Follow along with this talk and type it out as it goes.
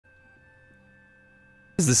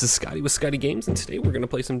This is Scotty with Scotty Games, and today we're going to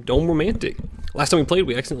play some Romantik. Last time we played,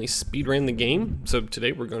 we accidentally speedran the game, so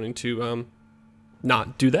today we're going to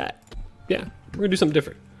not do that. Yeah, we're going to do something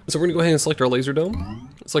different. So we're going to go ahead and select our laser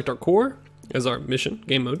dome, select our core as our mission,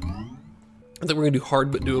 game mode. And then we're going to do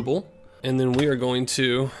hard but doable. And then we're going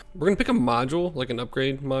to pick a module, like an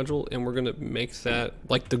upgrade module, and we're going to make that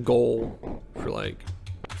like the goal for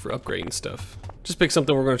upgrading stuff. Just pick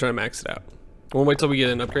something, we're going to try to max it out. We'll wait till we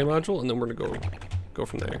get an upgrade module, and then we're going to go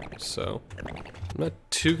from there. So I'm not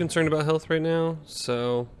too concerned about health right now,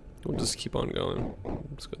 so we'll just keep on going.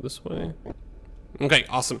 Let's go this way. Okay,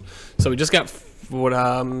 awesome. So we just got what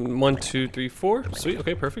 1, 2, 3, 4. Sweet.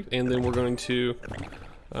 Okay, perfect. And then we're going to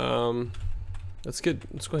let's go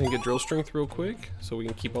ahead and get drill strength real quick so we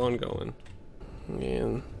can keep on going.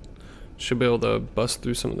 And should be able to bust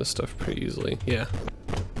through some of this stuff pretty easily. Yeah.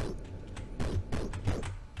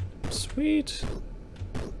 Sweet.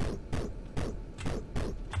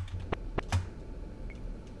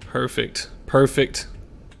 Perfect. Perfect.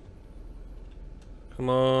 Come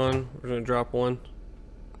on. We're gonna drop one.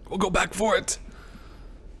 We'll go back for it.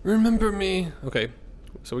 Remember me. Okay.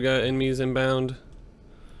 So we got enemies inbound.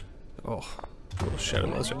 Oh. Oh shit.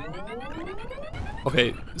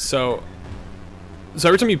 Okay. So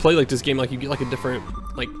every time you play like this game, like you get like a different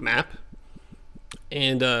like map.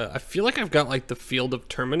 And I feel like I've got like the field of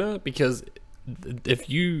Termina, because if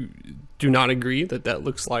you do not agree that that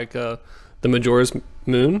looks like the Majora's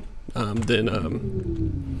Moon, then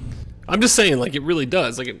I'm just saying, like, it really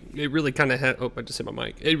does. Like it really kind of had. Oh, I just hit my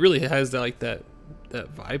mic. It really has that, like that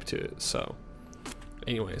vibe to it. So,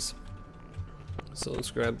 anyways, so let's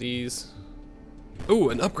grab these. Oh,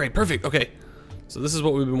 an upgrade. Perfect. Okay, so this is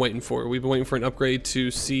what we've been waiting for. We've been waiting for an upgrade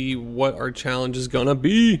to see what our challenge is gonna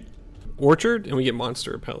be. Orchard, and we get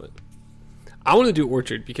monster repellent. I want to do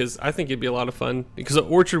orchard because I think it'd be a lot of fun, because an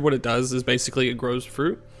orchard, what it does is basically it grows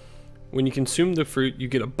fruit. When you consume the fruit, you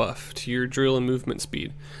get a buff to your drill and movement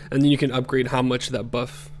speed, and then you can upgrade how much that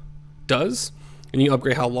buff does, and you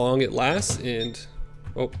upgrade how long it lasts, and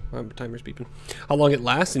oh, my timer's beeping, how long it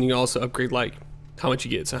lasts, and you also upgrade like how much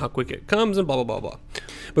you get, so how quick it comes, and blah blah blah blah.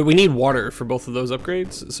 But we need water for both of those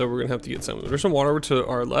upgrades, so we're gonna have to get some. There's some water over to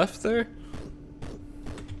our left there.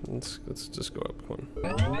 Let's just go up one.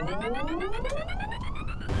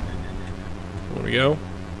 There we go.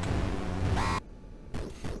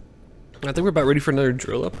 I think we're about ready for another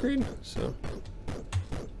drill upgrade. So.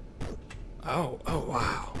 Oh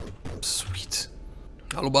wow, sweet.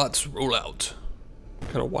 Autobots roll out.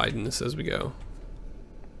 Kind of widen this as we go.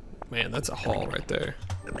 Man, that's a haul right there.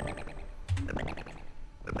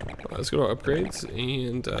 Let's go to our upgrades,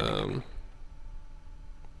 and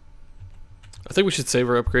I think we should save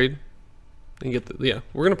our upgrade and get the, yeah,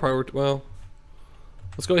 we're gonna prioritize. Well,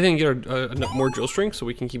 let's go ahead and get our more drill strength so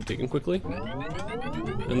we can keep digging quickly.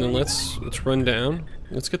 And then let's run down.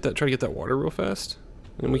 Let's get that, try to get that water real fast.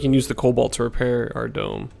 And we can use the cobalt to repair our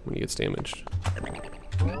dome when it gets damaged.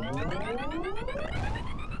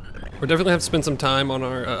 We're definitely have to spend some time on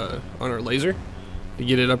our laser to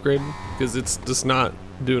get it upgraded, because it's just not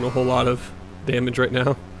doing a whole lot of damage right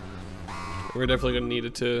now. We're definitely gonna need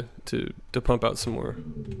it to pump out some more.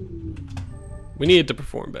 We need it to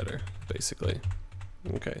perform better, basically.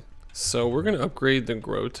 Okay, so we're gonna upgrade the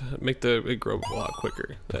grow to make it grow a lot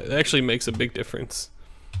quicker. That actually makes a big difference.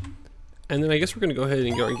 And then I guess we're gonna go ahead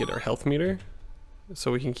and go and get our health meter,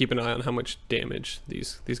 so we can keep an eye on how much damage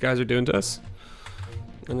these guys are doing to us.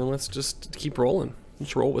 And then let's just keep rolling.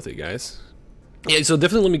 Let's roll with it, guys. Yeah, so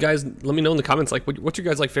definitely let me know in the comments, like, what's your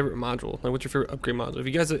guys' like favorite module? Like, what's your favorite upgrade module? If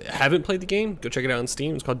you guys haven't played the game, go check it out on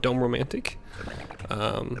Steam. It's called Romantik.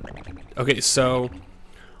 Okay, so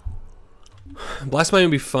blast mine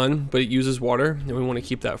would be fun, but it uses water, and we want to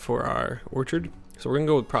keep that for our orchard. So we're gonna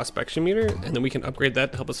go with prospection meter, and then we can upgrade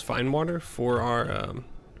that to help us find water for our.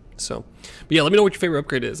 But yeah, let me know what your favorite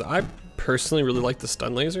upgrade is. I personally really like the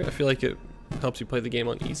stun laser. I feel like it helps you play the game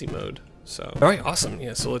on easy mode. So all right, awesome.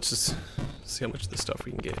 Yeah, so let's just see how much of this stuff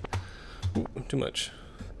we can get. Ooh, too much.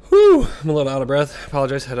 Whew, I'm a little out of breath.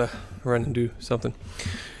 Apologize, had to run and do something.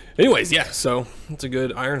 Anyways, yeah, so it's a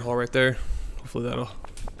good iron haul right there. Hopefully that'll.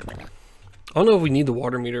 I don't know if we need the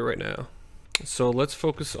water meter right now. So let's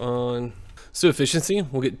focus on, let's do efficiency.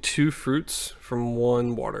 We'll get 2 fruits from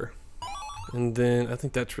 1 water. And then I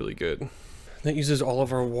think that's really good. That uses all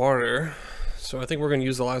of our water. So I think we're gonna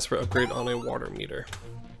use the last for upgrade on a water meter.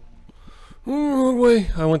 Wrong way.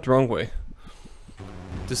 I went the wrong way.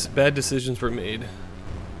 Bad decisions were made.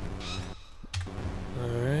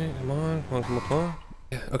 Alright, come on, come on, come on, come on.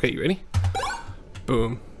 Yeah, okay, you ready?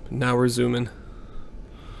 Boom. Now we're zooming.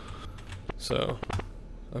 So,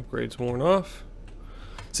 upgrades worn off.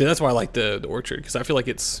 See, that's why I like the orchard, because I feel like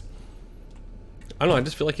it's, I don't know, I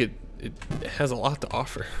just feel like it has a lot to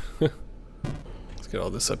offer. Let's get all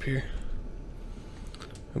this up here.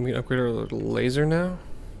 I'm gonna upgrade our little laser now.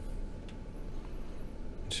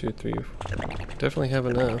 2, 3, definitely have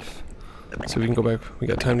enough. So we can go back, we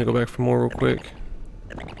got time to go back for more real quick.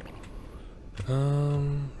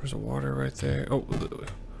 There's a water right there. Oh,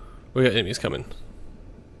 we got enemies coming.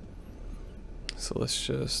 So let's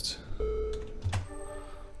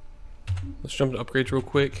jump to upgrades real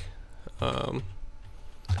quick.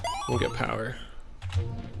 We'll get power.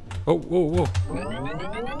 Oh, whoa, whoa.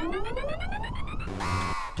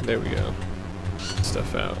 There we go.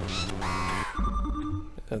 Stuff out.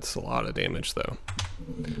 That's a lot of damage though.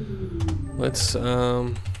 Let's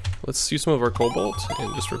use some of our cobalt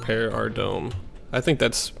and just repair our dome. I think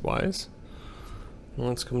that's wise.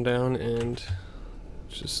 Let's come down and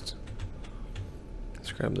just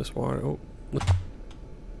let's grab this water. Oh, look.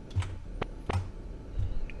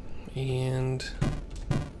 And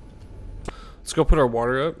let's go put our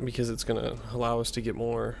water up because it's gonna allow us to get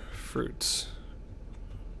more fruits.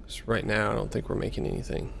 So right now I don't think we're making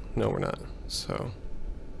anything. No, we're not. So,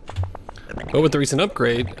 but with the recent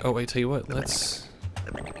upgrade, oh wait, tell you what, let's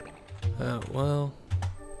well,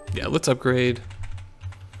 yeah, let's upgrade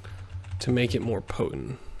to make it more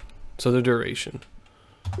potent. So the duration.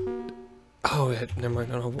 Oh, never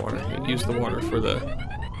mind, I don't have water. Use the water for the,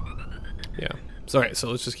 yeah. So, alright, so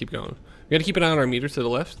let's just keep going. We gotta keep an eye on our meter to the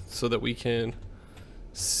left so that we can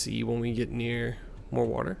see when we get near more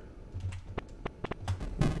water.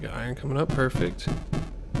 We got iron coming up, perfect.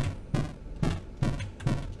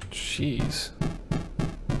 Jeez.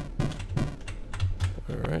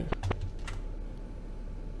 Alright.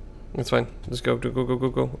 That's fine. Let's go, go, go, go,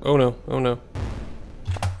 go. Oh no, oh no.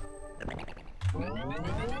 Alright.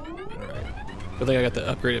 I think I got the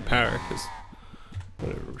upgraded power because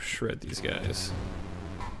I'm gonna shred these guys.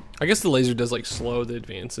 I guess the laser does like slow the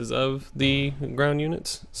advances of the ground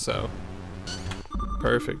units, so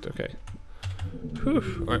perfect. Okay.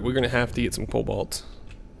 Whew. All right, we're gonna have to get some cobalt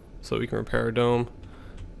so we can repair our dome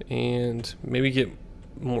and maybe get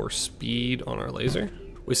more speed on our laser.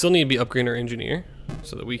 We still need to be upgrading our engineer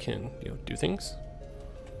so that we can, you know, do things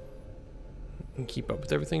and keep up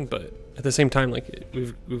with everything. But at the same time, like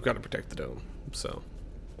we've got to protect the dome. So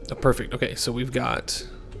perfect. Okay, so we've got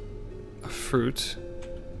a fruit.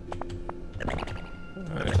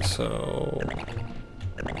 Alright, so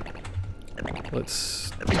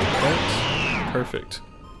let's do that. Perfect.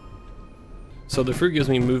 So the fruit gives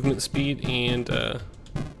me movement speed and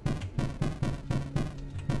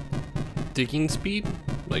digging speed,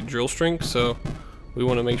 like drill strength, so we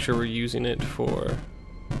want to make sure we're using it for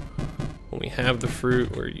when we have the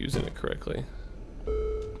fruit, we're using it correctly.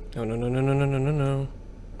 No, no, no, no, no, no, no, no, no.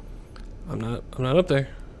 I'm not up there.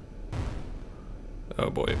 Oh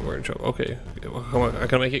boy, we're in trouble. Okay, well, come on, I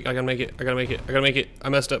gotta make it, I gotta make it, I gotta make it, I gotta make it. I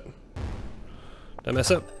messed up. Did I mess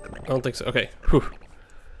up? I don't think so. Okay, whew.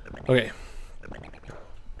 Okay.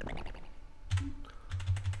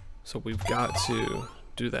 So we've got to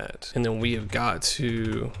do that. And then we have got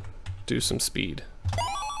to do some speed.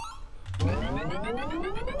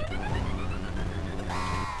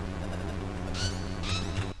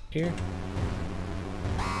 Here.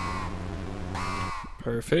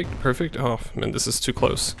 Perfect, perfect. Oh, man, this is too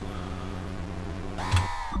close.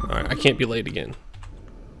 Alright, I can't be late again.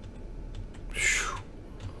 Whew.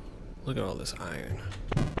 Look at all this iron.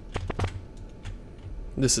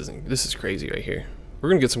 This is crazy right here. We're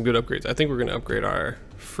gonna get some good upgrades. I think we're gonna upgrade our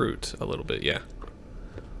fruit a little bit, yeah.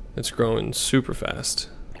 It's growing super fast.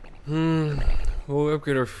 We'll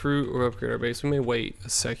upgrade our fruit or upgrade our base. We may wait a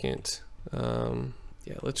second.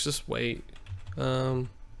 Yeah, let's just wait.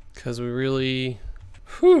 Because we really,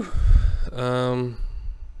 we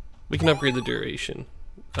can upgrade the duration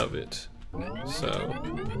of it. So,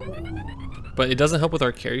 but it doesn't help with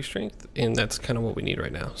our carry strength, and that's kind of what we need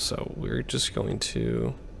right now. So we're just going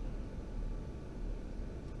to,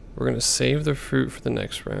 we're going to save the fruit for the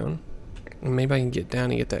next round. And maybe I can get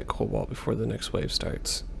down and get that cobalt before the next wave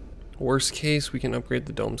starts. Worst case, we can upgrade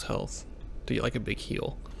the dome's health to get like a big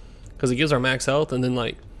heal. Because it gives our max health, and then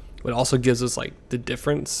like, it also gives us like the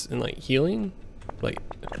difference in like healing. Like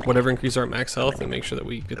whatever increases our max health, and make sure that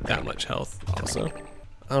we get that much health also.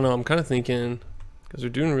 I don't know, I'm kind of thinking, because we're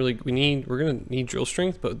doing really, we're gonna need drill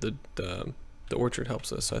strength, but the orchard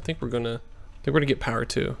helps us. So I think we're gonna get power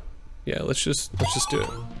too. Yeah, let's just do it.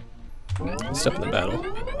 Let's step in the battle.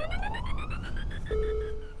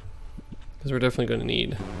 Because we're definitely gonna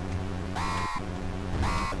need.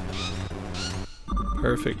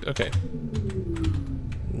 Perfect, okay.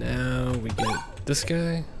 Now we get this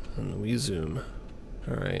guy, and we zoom.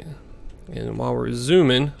 All right. And while we're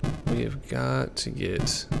zooming, we have got to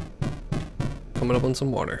get coming up on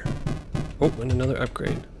some water. Oh, and another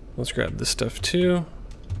upgrade. Let's grab this stuff too.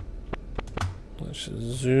 Let's just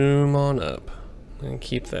zoom on up and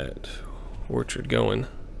keep that orchard going.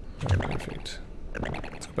 Perfect.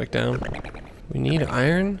 Let's go back down. We need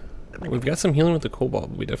iron. We've got some healing with the cobalt,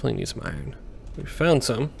 but we definitely need some iron. We found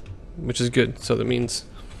some, which is good. So that means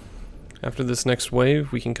after this next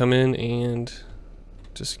wave, we can come in and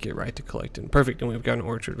just get right to collecting. Perfect, and we've got an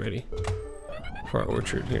orchard ready for our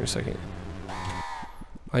orchard here in a second.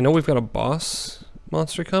 I know we've got a boss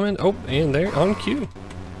monster coming. Oh, and there, on cue.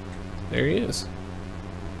 There he is.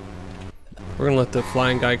 We're gonna let the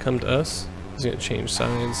flying guy come to us. He's gonna change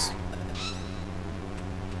sides.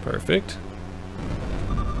 Perfect.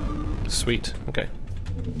 Sweet, okay.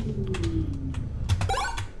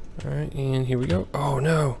 Alright, and here we go. Oh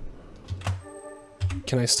no!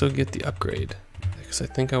 Can I still get the upgrade? Because I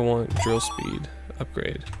think I want drill speed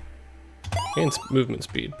upgrade. And movement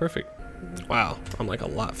speed, perfect. Wow, I'm like a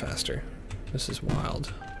lot faster. This is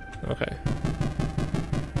wild. Okay.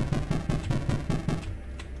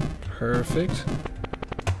 Perfect.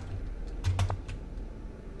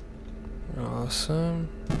 Awesome.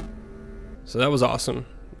 So that was awesome.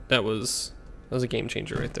 That was a game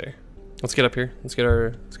changer right there. Let's get up here. Let's get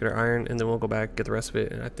our iron, and then we'll go back, get the rest of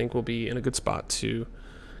it, and I think we'll be in a good spot to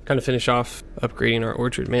kind of finish off upgrading our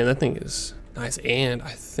orchard. Man, that thing is nice. And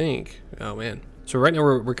I think, oh man. So right now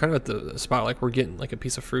we're kind of at the spot like we're getting like a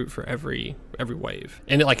piece of fruit for every wave,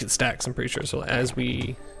 and it stacks. I'm pretty sure. So as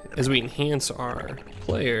we enhance our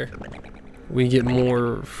player, we get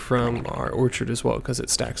more from our orchard as well because it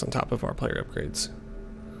stacks on top of our player upgrades.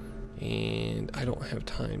 And I don't have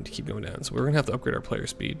time to keep going down, so we're gonna have to upgrade our player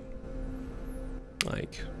speed.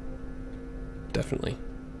 Like, definitely.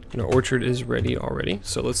 And our orchard is ready already.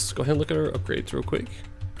 So let's go ahead and look at our upgrades real quick.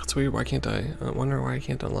 That's weird. Why can't I wonder why I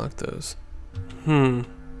can't unlock those? Maybe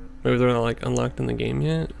they're not like unlocked in the game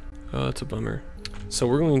yet. Oh, that's a bummer. So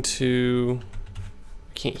we're going to,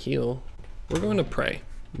 can't heal. We're going to pray.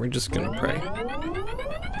 We're just gonna pray.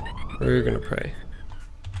 We're gonna pray.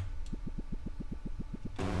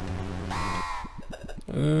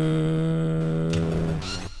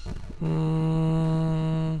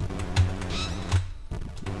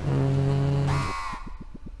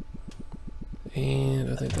 And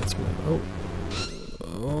I think that's my, oh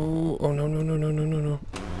no.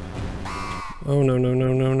 Oh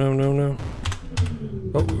no.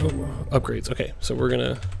 Oh, upgrades. Okay, so we're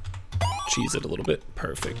gonna cheese it a little bit.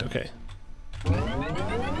 Perfect. Okay.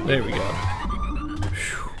 There we go.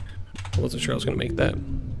 Whew. I wasn't sure I was gonna make that.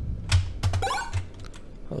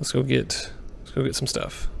 Well, let's go get some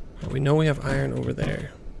stuff. Well, we know we have iron over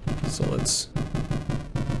there, so let's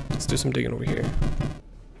do some digging over here. I'll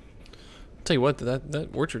tell you what, that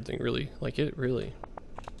orchard thing really, like, it really.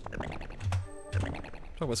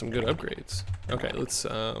 Talk about some good upgrades. Okay, let's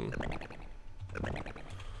oh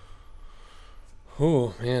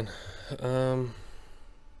man,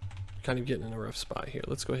 kind of getting in a rough spot here.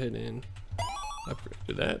 Let's go ahead and upgrade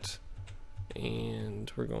to that,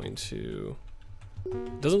 and we're going to.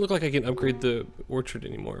 Doesn't look like I can upgrade the orchard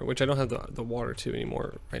anymore, which I don't have the water to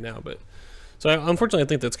anymore right now. But so unfortunately, I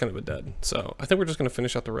think that's kind of a dud. So I think we're just gonna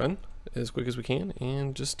finish out the run as quick as we can,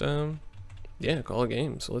 and just yeah, call a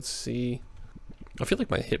game. So let's see. I feel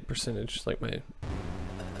like my hit percentage, like I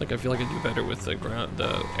feel like I do better with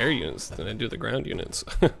the air units than I do the ground units.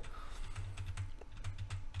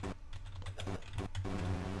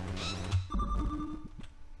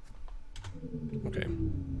 Okay,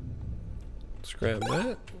 let's grab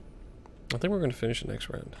that. I think we're gonna finish the next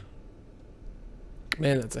round.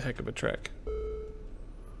 Man, that's a heck of a trek.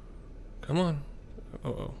 Come on.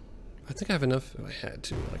 Uh-oh. I think I have enough if I had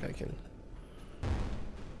to, like I can.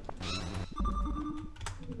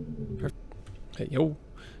 Hey yo,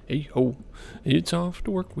 hey ho, it's off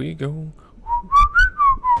to work we go.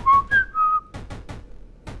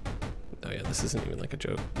 Oh yeah, this isn't even like a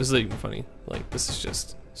joke. This isn't even funny. Like, this is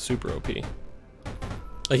just super OP.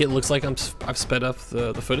 Like, it looks like I've sped up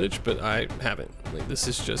the footage, but I haven't. Like, this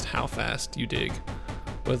is just how fast you dig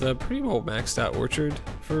with a pretty well maxed out orchard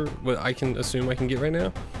for what I can assume I can get right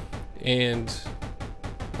now, and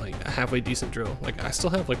like a halfway decent drill. Like, I still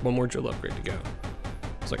have like one more drill upgrade to go.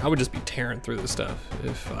 It's like I would just be tearing through this stuff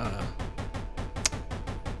if I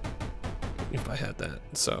had that.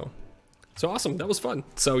 So awesome. That was fun.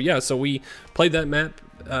 So yeah, so we played that map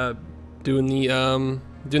doing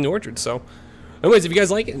the orchard. So anyways, if you guys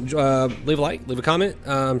like it, leave a like, leave a comment,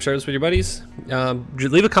 share this with your buddies.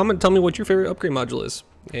 Leave a comment, tell me what your favorite upgrade module is,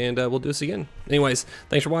 and we'll do this again. Anyways,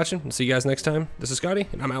 thanks for watching. We'll see you guys next time. This is Scotty,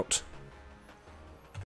 and I'm out.